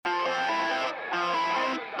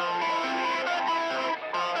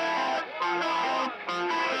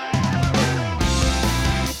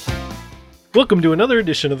Welcome to another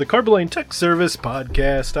edition of the Carboline Tech Service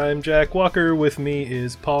Podcast. I'm Jack Walker. With me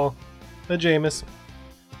is Paul Jameis,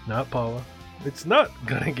 not Paula. It's not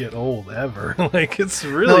gonna get old ever. It's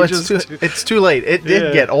really it's too late. It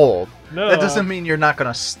did get old. No, that doesn't mean you're not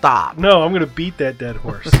gonna stop. No, I'm gonna beat that dead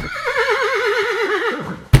horse.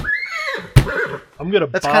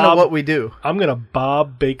 That's kind of what we do. I'm gonna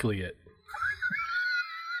Bob Bakley it.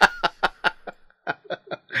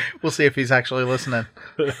 We'll see if he's actually listening.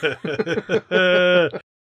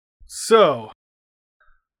 So,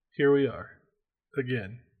 here we are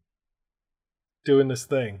again, doing this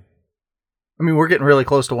thing. I mean, we're getting really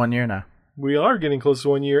close to 1 year now. We are getting close to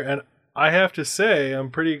 1 year, and I have to say,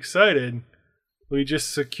 I'm pretty excited. We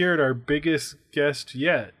just secured our biggest guest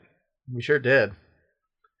yet. We sure did.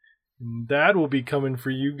 That will be coming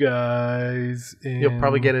for you guys. You'll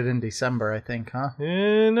probably get it in December, I think, huh?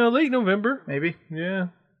 No, late November. Maybe. Yeah.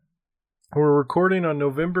 We're recording on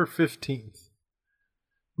November 15th.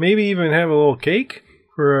 Maybe even have a little cake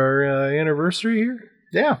for our anniversary here.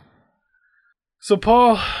 Yeah. So,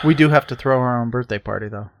 Paul... We do have to throw our own birthday party,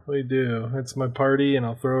 though. We do. It's my party, and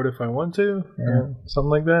I'll throw it if I want to. Yeah.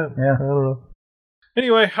 Something like that. Yeah. I don't know.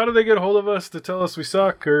 Anyway, how do they get a hold of us to tell us we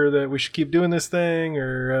suck, or that we should keep doing this thing,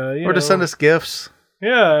 or to send us gifts?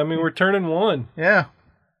 Yeah, I mean, we're turning one. Yeah.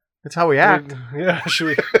 That's how we act. Yeah, should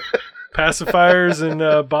we... Pacifiers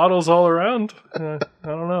and bottles all around? I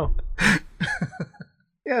don't know.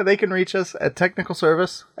 Yeah, they can reach us at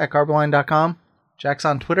technicalservice@carboline.com. Jack's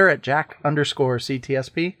on Twitter at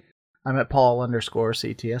Jack_CTSP. I'm at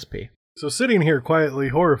Paul_CTSP. So sitting here quietly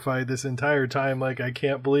horrified this entire time, like I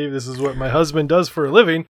can't believe this is what my husband does for a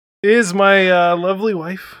living, is my lovely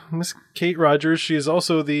wife, Miss Kate Rogers. She is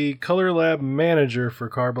also the Color Lab manager for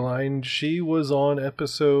Carboline. She was on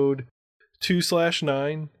episode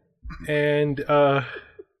 2/9. And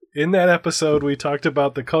in that episode, we talked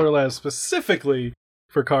about the Color Lab specifically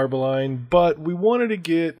for Carboline, but we wanted to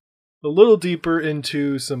get a little deeper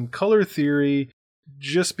into some color theory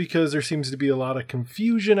just because there seems to be a lot of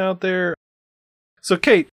confusion out there. So,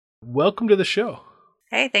 Kate, welcome to the show.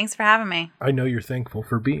 Hey, thanks for having me. I know you're thankful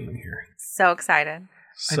for being here. So excited.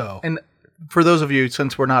 And for those of you,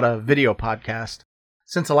 since we're not a video podcast,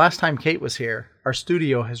 since the last time Kate was here, our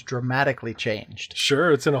studio has dramatically changed.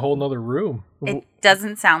 Sure, it's in a whole nother room. It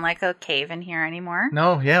doesn't sound like a cave in here anymore.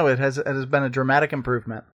 No, yeah, it has been a dramatic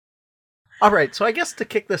improvement. All right, so I guess to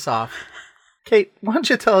kick this off, Kate, why don't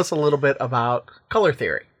you tell us a little bit about color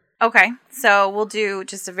theory? Okay, so we'll do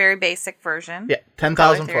just a very basic version. Yeah,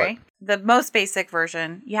 10,000 foot. The most basic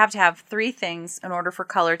version, you have to have three things in order for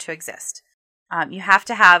color to exist. You have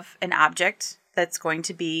to have an object that's going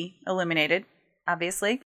to be illuminated,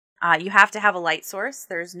 obviously. You have to have a light source.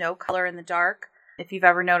 There's no color in the dark. If you've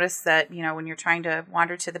ever noticed that, when you're trying to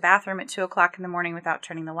wander to the bathroom at 2 o'clock in the morning without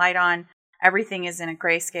turning the light on, everything is in a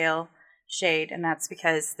grayscale shade, and that's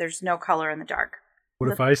because there's no color in the dark.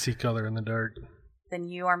 What if I see color in the dark? Then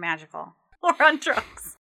you are magical or on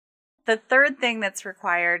drugs. The third thing that's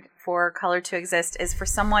required for color to exist is for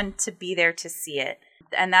someone to be there to see it.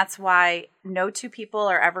 And that's why no two people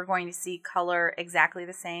are ever going to see color exactly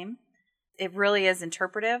the same. It really is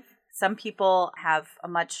interpretive. Some people have a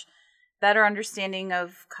much better understanding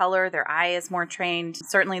of color. Their eye is more trained.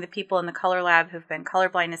 Certainly the people in the color lab who've been color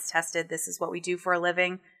blindness tested, this is what we do for a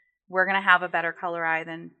living. We're going to have a better color eye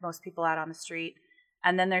than most people out on the street.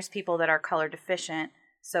 And then there's people that are color deficient,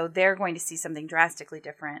 so they're going to see something drastically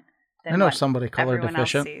different than I know what somebody color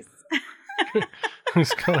deficient. Else sees.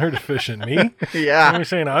 Who's color deficient? Me? Yeah. You're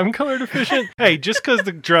saying I'm color deficient? Hey, just because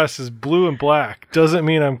the dress is blue and black doesn't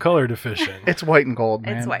mean I'm color deficient. It's white and gold,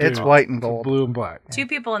 man. It's white and gold. Blue and black. Two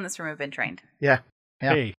people in this room have been trained. Yeah.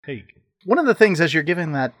 Hey. One of the things as you're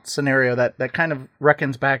giving that scenario that kind of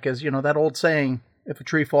reckons back is, that old saying, if a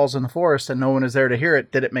tree falls in the forest and no one is there to hear it,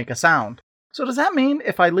 did it make a sound? So does that mean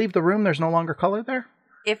if I leave the room, there's no longer color there?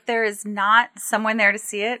 If there is not someone there to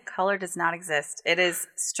see it, color does not exist. It is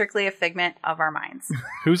strictly a figment of our minds.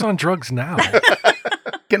 Who's on drugs now?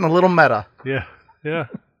 Getting a little meta. Yeah. I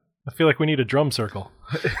feel like we need a drum circle.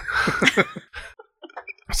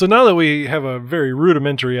 So now that we have a very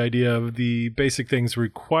rudimentary idea of the basic things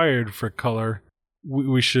required for color,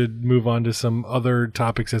 we should move on to some other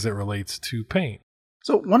topics as it relates to paint.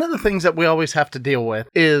 So one of the things that we always have to deal with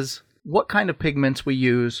is what kind of pigments we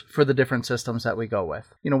use for the different systems that we go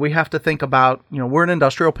with. We have to think about, we're an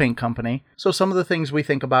industrial paint company. So some of the things we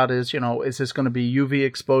think about is, is this going to be UV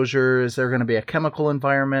exposure? Is there going to be a chemical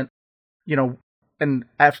environment? And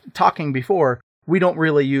after talking before, we don't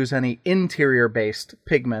really use any interior-based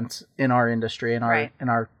pigments in our industry, in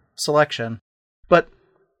our selection. But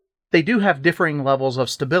they do have differing levels of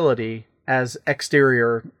stability as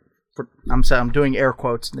exterior I'm doing air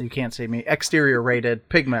quotes. You can't see me. Exterior rated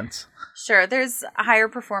pigments. Sure, there's higher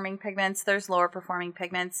performing pigments, there's lower performing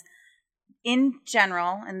pigments. In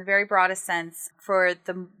general, in the very broadest sense, for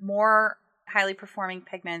the more highly performing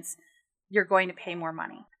pigments, you're going to pay more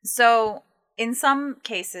money. So in some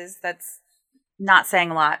cases, that's not saying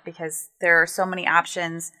a lot because there are so many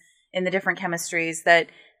options in the different chemistries that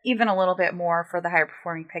even a little bit more for the higher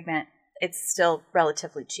performing pigment, it's still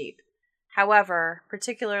relatively cheap. However,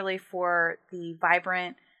 particularly for the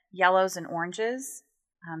vibrant yellows and oranges,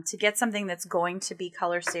 to get something that's going to be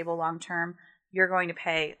color stable long term, you're going to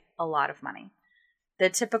pay a lot of money. The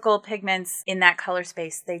typical pigments in that color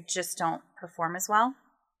space, they just don't perform as well,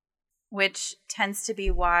 which tends to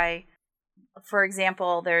be why, for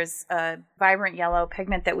example, there's a vibrant yellow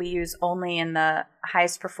pigment that we use only in the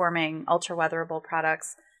highest performing ultra weatherable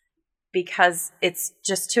products because it's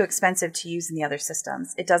just too expensive to use in the other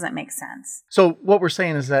systems. It doesn't make sense. So what we're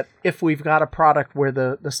saying is that if we've got a product where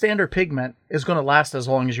the standard pigment is going to last as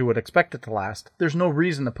long as you would expect it to last, there's no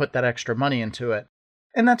reason to put that extra money into it.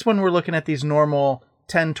 And that's when we're looking at these normal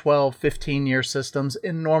 10, 12, 15-year systems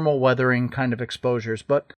in normal weathering kind of exposures.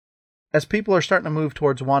 But as people are starting to move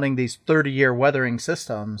towards wanting these 30-year weathering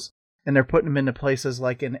systems, and they're putting them into places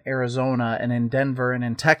like in Arizona and in Denver and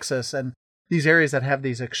in Texas and these areas that have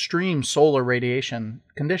these extreme solar radiation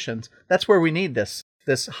conditions, that's where we need this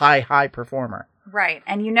high performer. Right.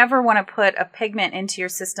 And you never want to put a pigment into your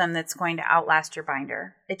system that's going to outlast your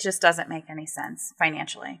binder. It just doesn't make any sense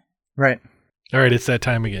financially. Right. All right, it's that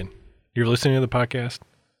time again. You're listening to the podcast,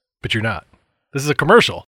 but you're not. This is a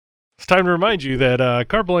commercial. It's time to remind you that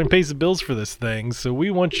Carboline pays the bills for this thing, so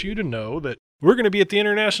we want you to know that we're going to be at the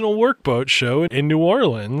International Workboat Show in New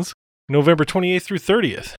Orleans, November 28th through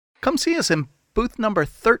 30th. Come see us in booth number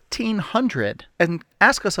 1300 and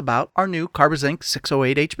ask us about our new Carbozinc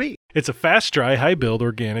 608HB. It's a fast dry, high build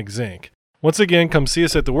organic zinc. Once again, come see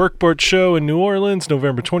us at the Workboat Show in New Orleans,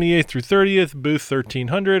 November 28th through 30th, booth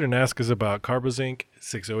 1300, and ask us about Carbozinc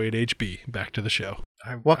 608HB. Back to the show.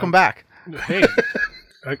 Welcome back. Hey,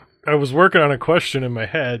 I was working on a question in my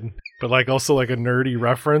head, but also a nerdy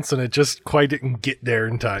reference, and it just quite didn't get there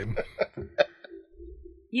in time.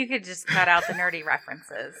 You could just cut out the nerdy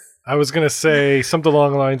references. I was going to say something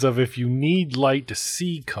along the lines of, if you need light to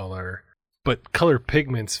see color, but color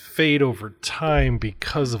pigments fade over time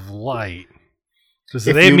because of light, does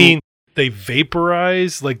that mean they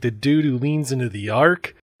vaporize like the dude who leans into the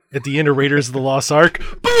Ark at the end of Raiders of the Lost Ark?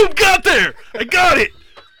 Boom! Got there! I got it!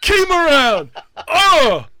 Came around!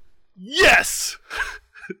 Oh! Yes!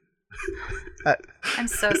 I'm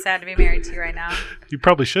so sad to be married to you right now. You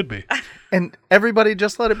probably should be. And everybody,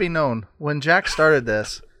 just let it be known, when Jack started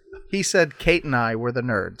this, he said Kate and I were the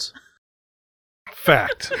nerds.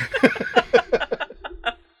 Fact.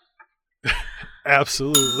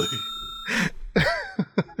 Absolutely.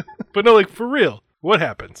 But no, for real, what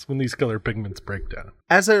happens when these color pigments break down?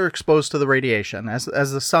 As they're exposed to the radiation, as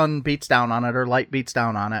the sun beats down on it or light beats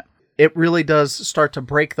down on it, it really does start to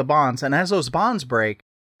break the bonds. And as those bonds break,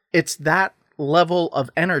 it's that level of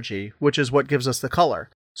energy which is what gives us the color.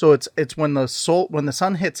 So it's when the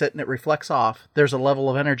sun hits it and it reflects off, there's a level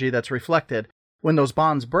of energy that's reflected. When those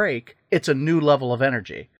bonds break, it's a new level of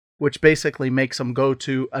energy, which basically makes them go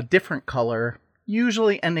to a different color,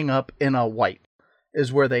 usually ending up in a white,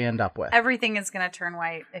 is where they end up with. Everything is going to turn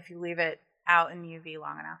white if you leave it out in UV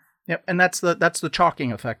long enough. Yep, and that's the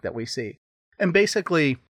chalking effect that we see. And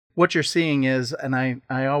basically, what you're seeing is, and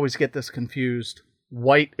I always get this confused,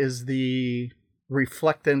 white is the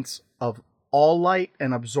reflectance of all light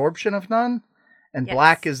and absorption of none, and yes.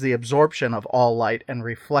 Black is the absorption of all light and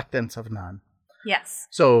reflectance of none. Yes.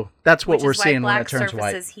 So that's what we're seeing when it turns white.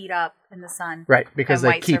 Black surfaces heat up in the sun. Right, because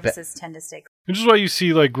they keep it. White surfaces tend to stay. Which is why you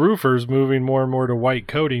see roofers moving more and more to white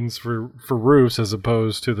coatings for roofs as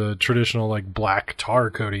opposed to the traditional black tar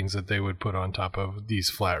coatings that they would put on top of these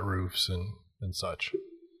flat roofs and such.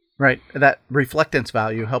 Right. That reflectance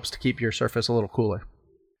value helps to keep your surface a little cooler.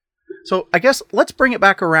 So I guess let's bring it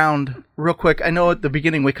back around real quick. I know at the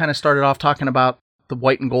beginning we kind of started off talking about the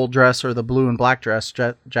white and gold dress or the blue and black dress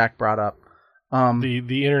Jack brought up.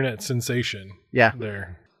 The internet sensation. Yeah.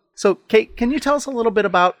 There. So Kate, can you tell us a little bit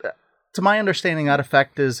about, to my understanding, that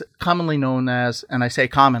effect is commonly known as, and I say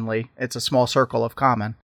commonly, it's a small circle of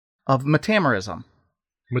common, of metamerism.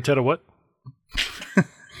 Meteta what?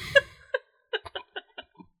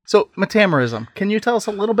 So metamerism, can you tell us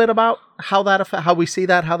a little bit about how we see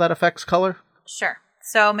that, how that affects color? Sure.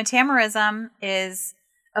 So metamerism is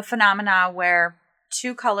a phenomena where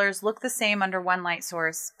two colors look the same under one light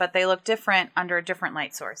source, but they look different under a different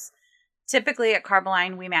light source. Typically at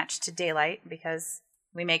Carboline, we match to daylight because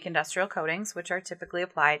We make industrial coatings, which are typically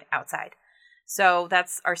applied outside. So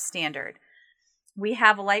that's our standard. We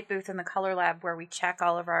have a light booth in the color lab where we check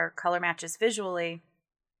all of our color matches visually,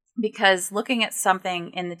 because looking at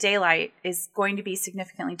something in the daylight is going to be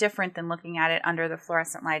significantly different than looking at it under the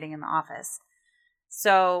fluorescent lighting in the office.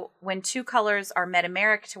 So when two colors are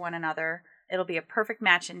metameric to one another, it'll be a perfect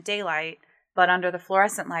match in daylight, but under the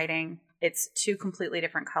fluorescent lighting, it's two completely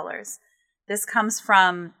different colors. This comes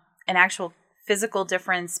from an actual physical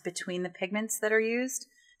difference between the pigments that are used.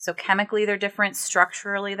 So chemically they're different,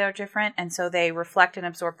 structurally they're different, and so they reflect and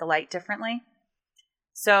absorb the light differently.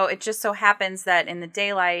 So it just so happens that in the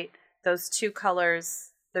daylight, those two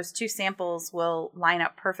colors, those two samples will line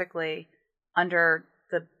up perfectly under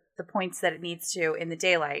the points that it needs to in the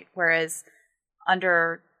daylight, whereas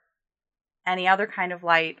under any other kind of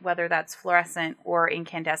light, whether that's fluorescent or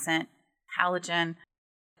incandescent, halogen,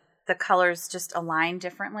 the colors just align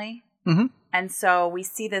differently. Mm-hmm. And so we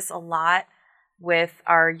see this a lot with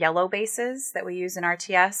our yellow bases that we use in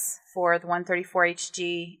RTS for the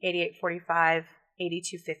 134HG, 8845,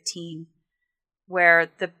 8215,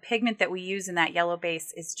 where the pigment that we use in that yellow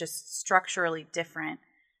base is just structurally different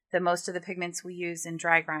than most of the pigments we use in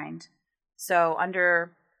dry grind. So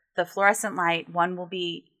under the fluorescent light, one will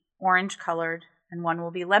be orange colored and one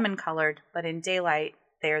will be lemon colored, but in daylight,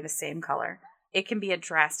 they are the same color. It can be a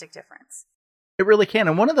drastic difference. It really can.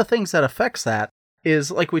 And one of the things that affects that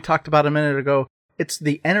is, like we talked about a minute ago, it's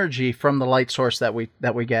the energy from the light source that we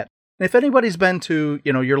get. And if anybody's been to,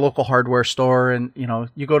 your local hardware store and,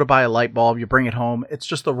 you go to buy a light bulb, you bring it home, it's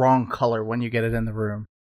just the wrong color when you get it in the room.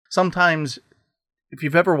 Sometimes, if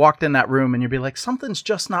you've ever walked in that room and you'd be like, something's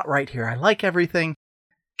just not right here, I like everything,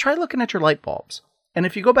 try looking at your light bulbs. And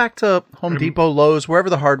if you go back to Home Depot, Lowe's, wherever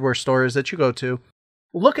the hardware store is that you go to,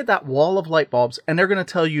 look at that wall of light bulbs, and they're going to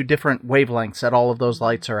tell you different wavelengths that all of those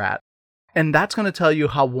lights are at. And that's going to tell you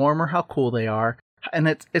how warm or how cool they are. And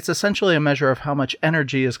it's essentially a measure of how much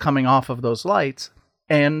energy is coming off of those lights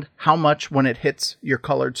and how much, when it hits your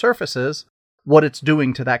colored surfaces, what it's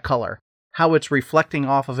doing to that color, how it's reflecting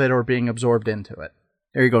off of it or being absorbed into it.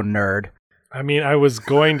 There you go, nerd. I mean, I was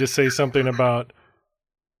going to say something about,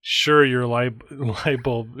 sure, your light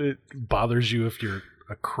bulb, it bothers you if you're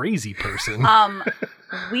a crazy person.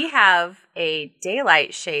 We have a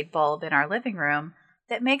daylight shade bulb in our living room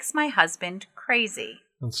that makes my husband crazy.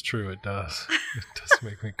 That's true, it does. It does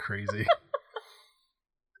make me crazy.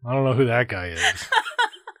 I don't know who that guy is.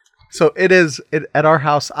 So at our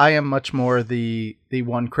house, I am much more the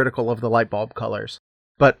one critical of the light bulb colors.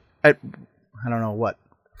 But I don't know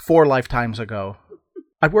 4 lifetimes ago,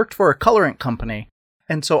 I worked for a colorant company.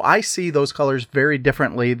 And so I see those colors very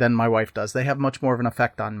differently than my wife does. They have much more of an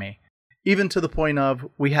effect on me. Even to the point of,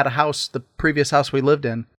 we had a house, the previous house we lived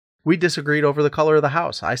in, we disagreed over the color of the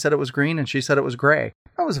house. I said it was green and she said it was gray.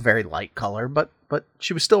 That was a very light color, but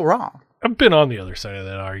she was still wrong. I've been on the other side of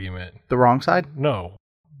that argument. The wrong side? No,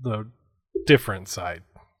 the different side.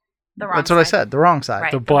 The wrong That's side. what I said, the wrong side.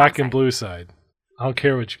 Right. The black and blue side. I don't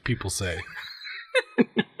care what people say.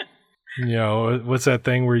 What's that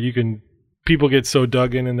thing where people get so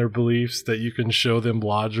dug in their beliefs that you can show them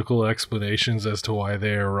logical explanations as to why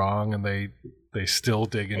they are wrong, and they still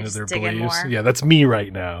dig into their beliefs. Yeah, that's me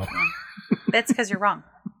right now. That's because you're wrong.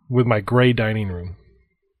 With my gray dining room.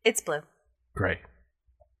 It's blue. Gray.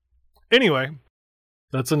 Anyway,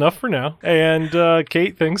 that's enough for now. And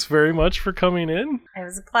Kate, thanks very much for coming in. It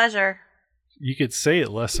was a pleasure. You could say it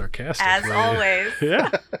less sarcastically. As always. Yeah.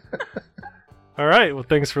 All right. Well,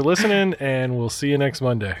 thanks for listening, and we'll see you next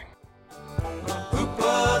Monday.